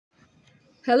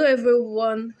Hello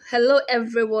everyone,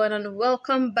 and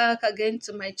welcome back again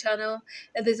to my channel.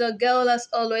 It is your girl as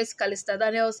always, Calista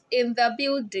Daniels, in the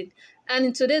building. And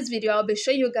in today's video, I'll be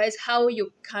showing you guys how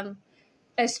you can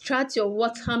extract your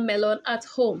watermelon at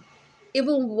home,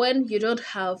 even when you don't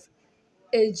have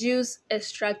a juice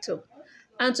extractor.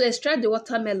 And to extract the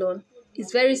watermelon,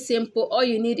 it's very simple. All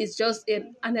you need is just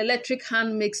an electric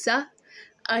hand mixer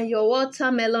and your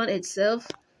watermelon itself,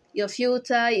 your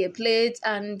filter, your plate,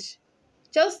 and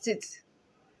just it,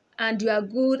 and you are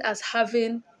good as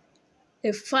having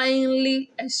a finely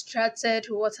extracted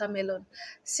watermelon.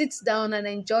 Sit down and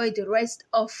enjoy the rest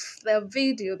of the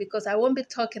video because I won't be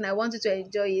talking. I want you to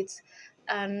enjoy it,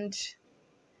 and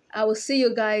I will see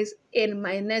you guys in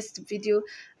my next video.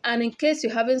 And in case you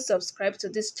haven't subscribed to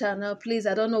this channel, please,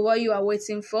 I don't know what you are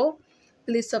waiting for.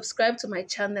 Please subscribe to my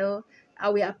channel. I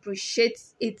will appreciate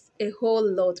it a whole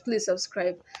lot. Please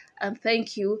subscribe, and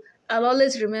thank you. And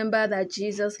always remember that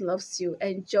Jesus loves you.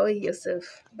 Enjoy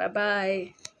yourself.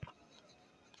 Bye-bye.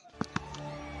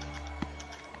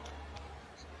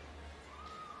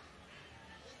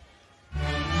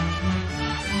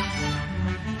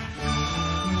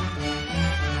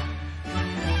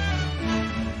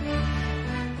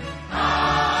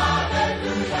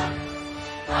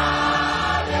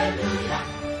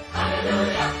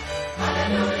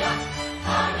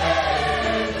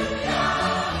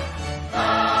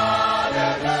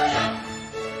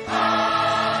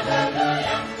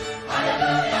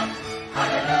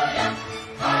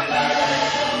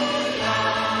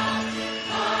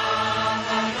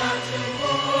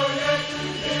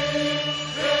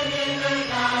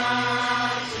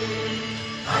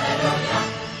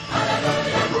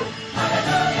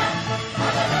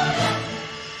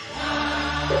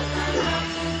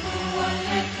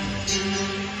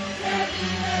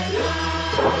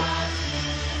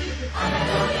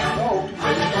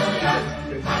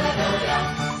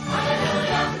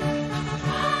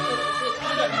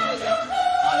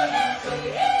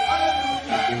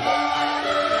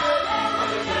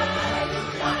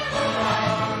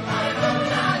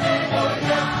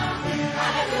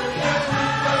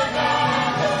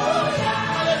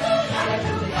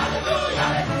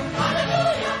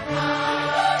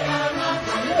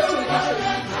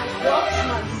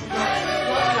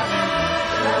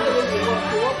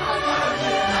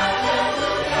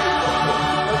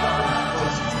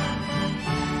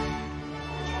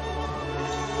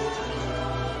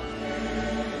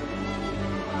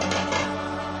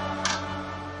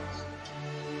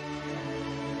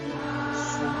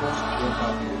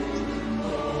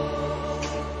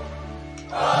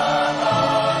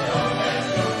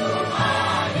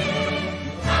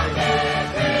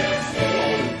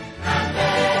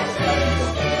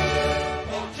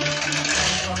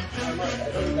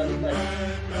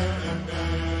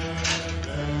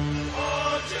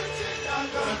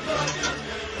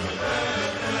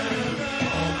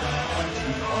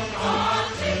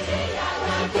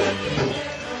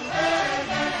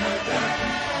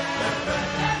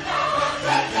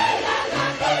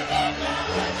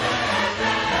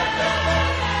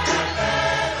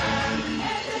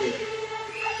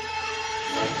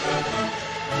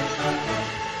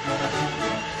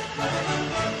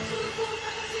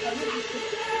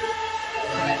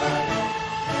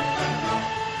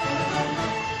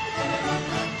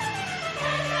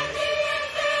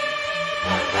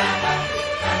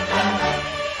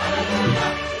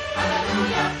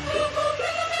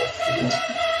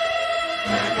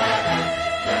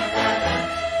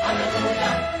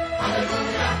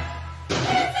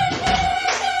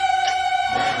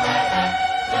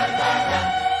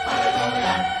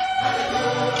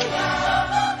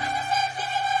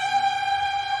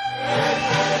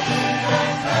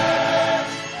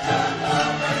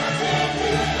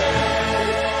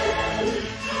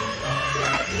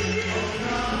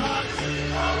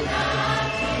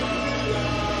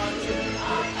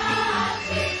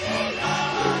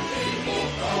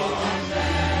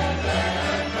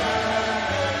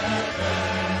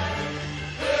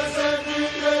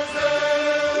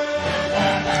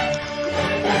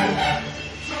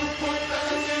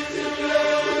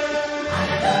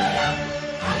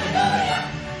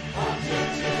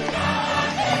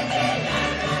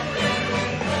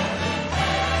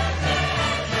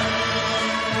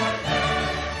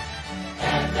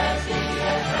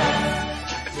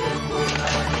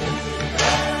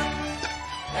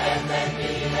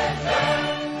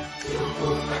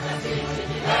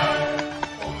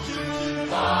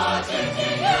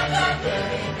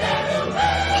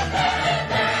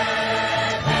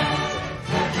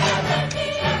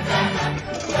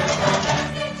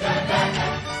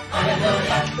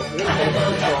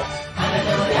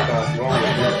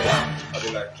 I'll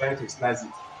be like trying to slice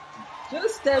it.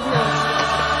 Just step now.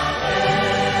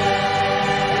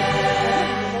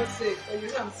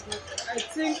 I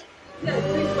think, yeah, I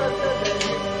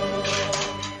think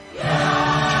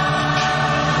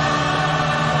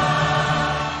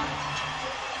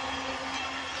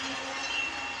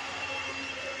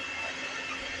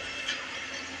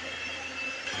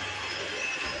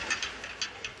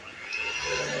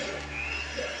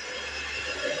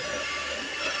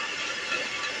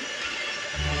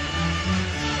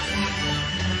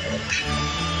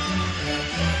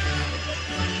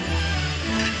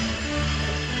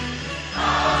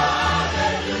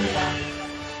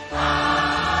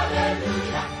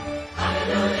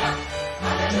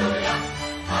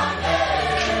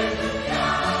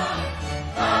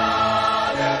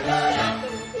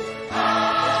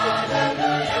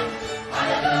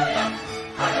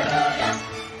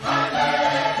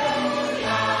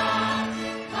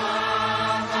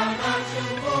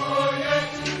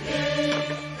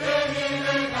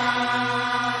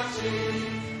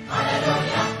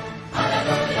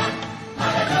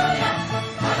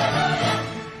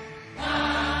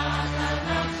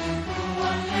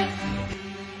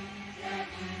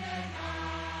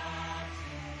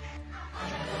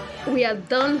we are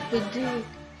done with the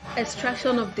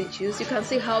extraction of the juice. You can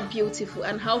see how beautiful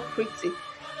and how pretty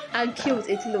and cute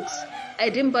it looks. I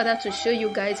didn't bother to show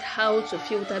you guys how to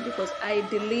filter because I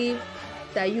believe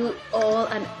that you all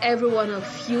and every one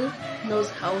of you knows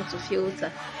how to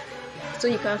filter. So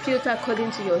you can filter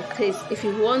according to your taste. If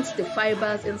you want the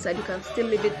fibers inside, you can still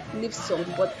leave some,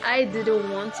 but I didn't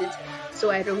want it, so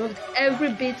I removed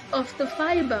every bit of the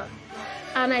fiber.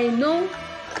 And I know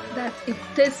that it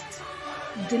tastes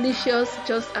delicious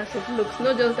just as it looks,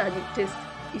 not just that it tastes.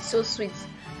 It's so sweet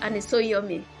and it's so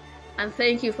yummy. And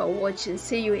thank you for watching.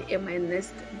 See you in my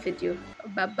next video.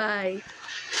 Bye bye.